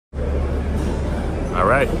All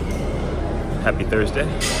right, happy Thursday.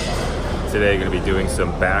 Today I'm gonna be doing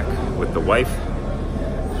some back with the wife.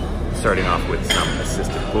 Starting off with some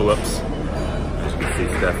assisted pull-ups. As you can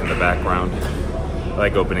see Steph in the background. I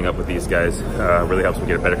like opening up with these guys. Really helps me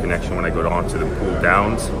get a better connection when I go on to the pull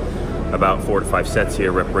downs. About 4 to 5 sets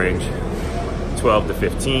here, rep range 12 to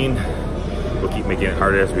 15. We'll keep making it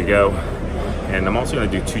harder as we go. And I'm also gonna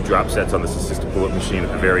do 2 drop sets on this assisted pull-up machine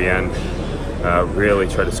at the very end. Really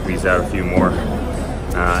try to squeeze out a few more.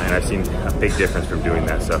 And I've seen a big difference from doing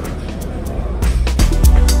that, so.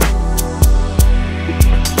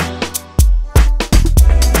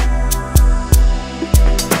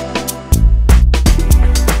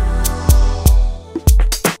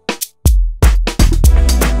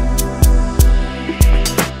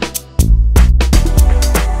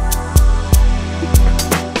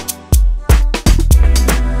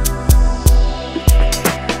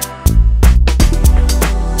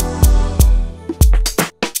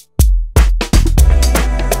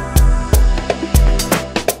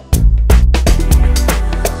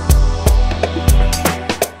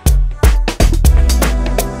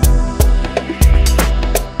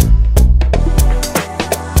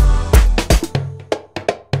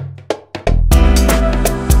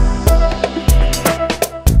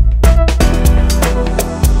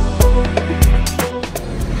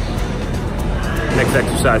 Next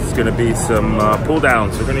exercise is going to be some pull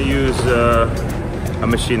downs. We're going to use a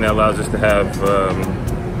machine that allows us to have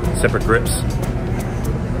separate grips.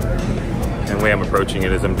 And the way I'm approaching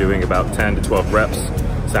it is I'm doing about 10 to 12 reps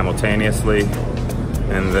simultaneously,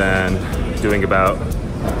 and then doing about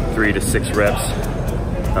 3 to 6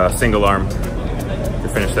 reps single arm to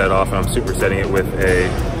finish that off. And I'm supersetting it with a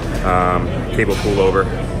cable pullover,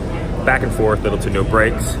 back and forth, little to no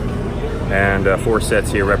breaks. And 4 sets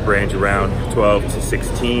here, rep range around 12 to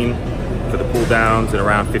 16 for the pull downs and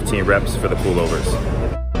around 15 reps for the pullovers.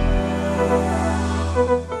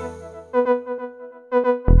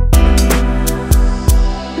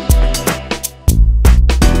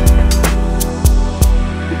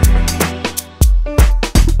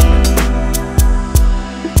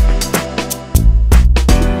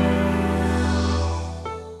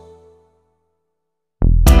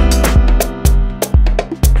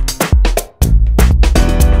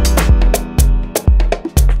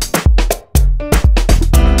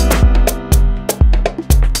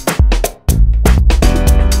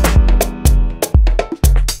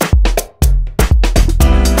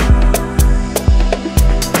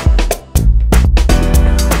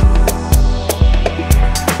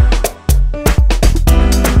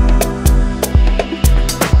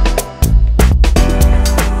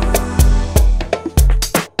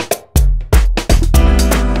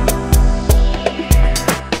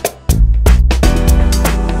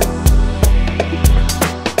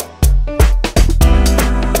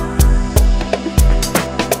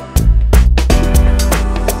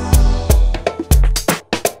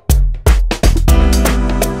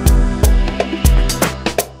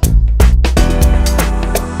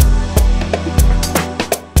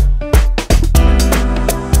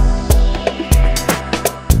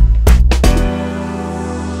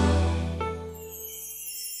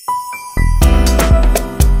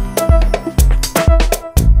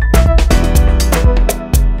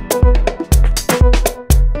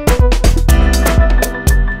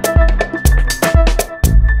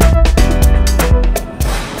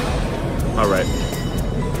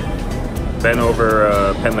 Bent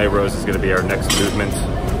over Pendlay rows is going to be our next movement.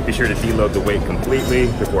 Be sure to deload the weight completely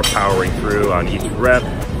before powering through on each rep,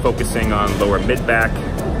 focusing on lower mid-back.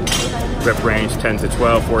 Rep range 10 to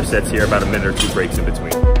 12, 4 sets here, about a minute or 2 breaks in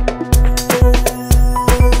between.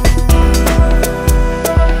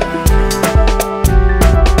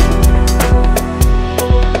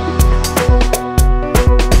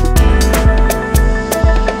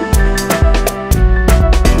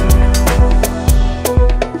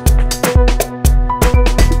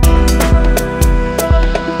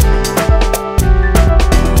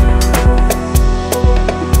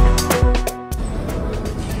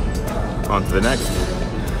 On to the next.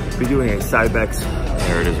 Be doing a Cybex,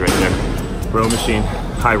 there it is right there, row machine,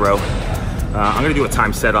 high row. I'm gonna do a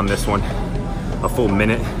time set on this one, a full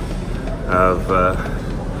minute of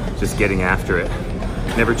just getting after it.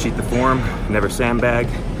 Never cheat the form, never sandbag,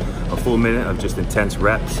 a full minute of just intense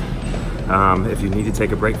reps. If you need to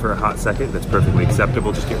take a break for a hot second, that's perfectly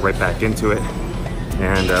acceptable, just get right back into it.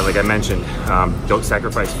 And like I mentioned, don't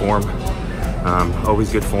sacrifice form,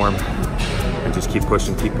 always good form. And just keep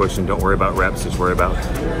pushing, don't worry about reps, just worry about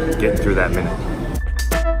getting through that minute.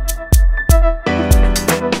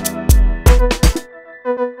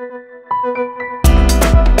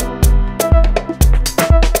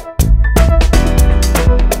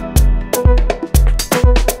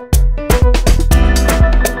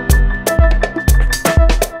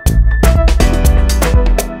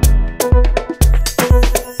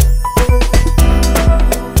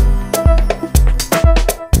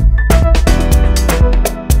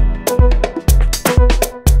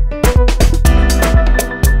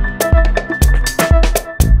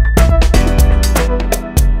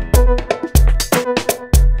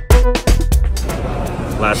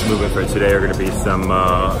 Last movement for today are going to be some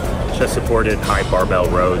chest supported high barbell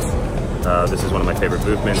rows. This is one of my favorite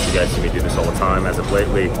movements. You guys see me do this all the time as of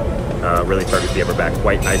lately. Really targets the upper back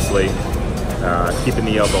quite nicely. Keeping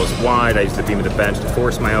the elbows wide. I use the beam of the bench to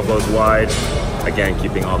force my elbows wide. Again,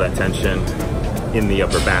 keeping all that tension in the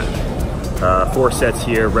upper back. 4 sets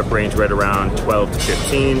here, rep range right around 12 to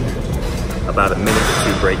 15. About a minute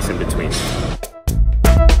to 2 breaks in between.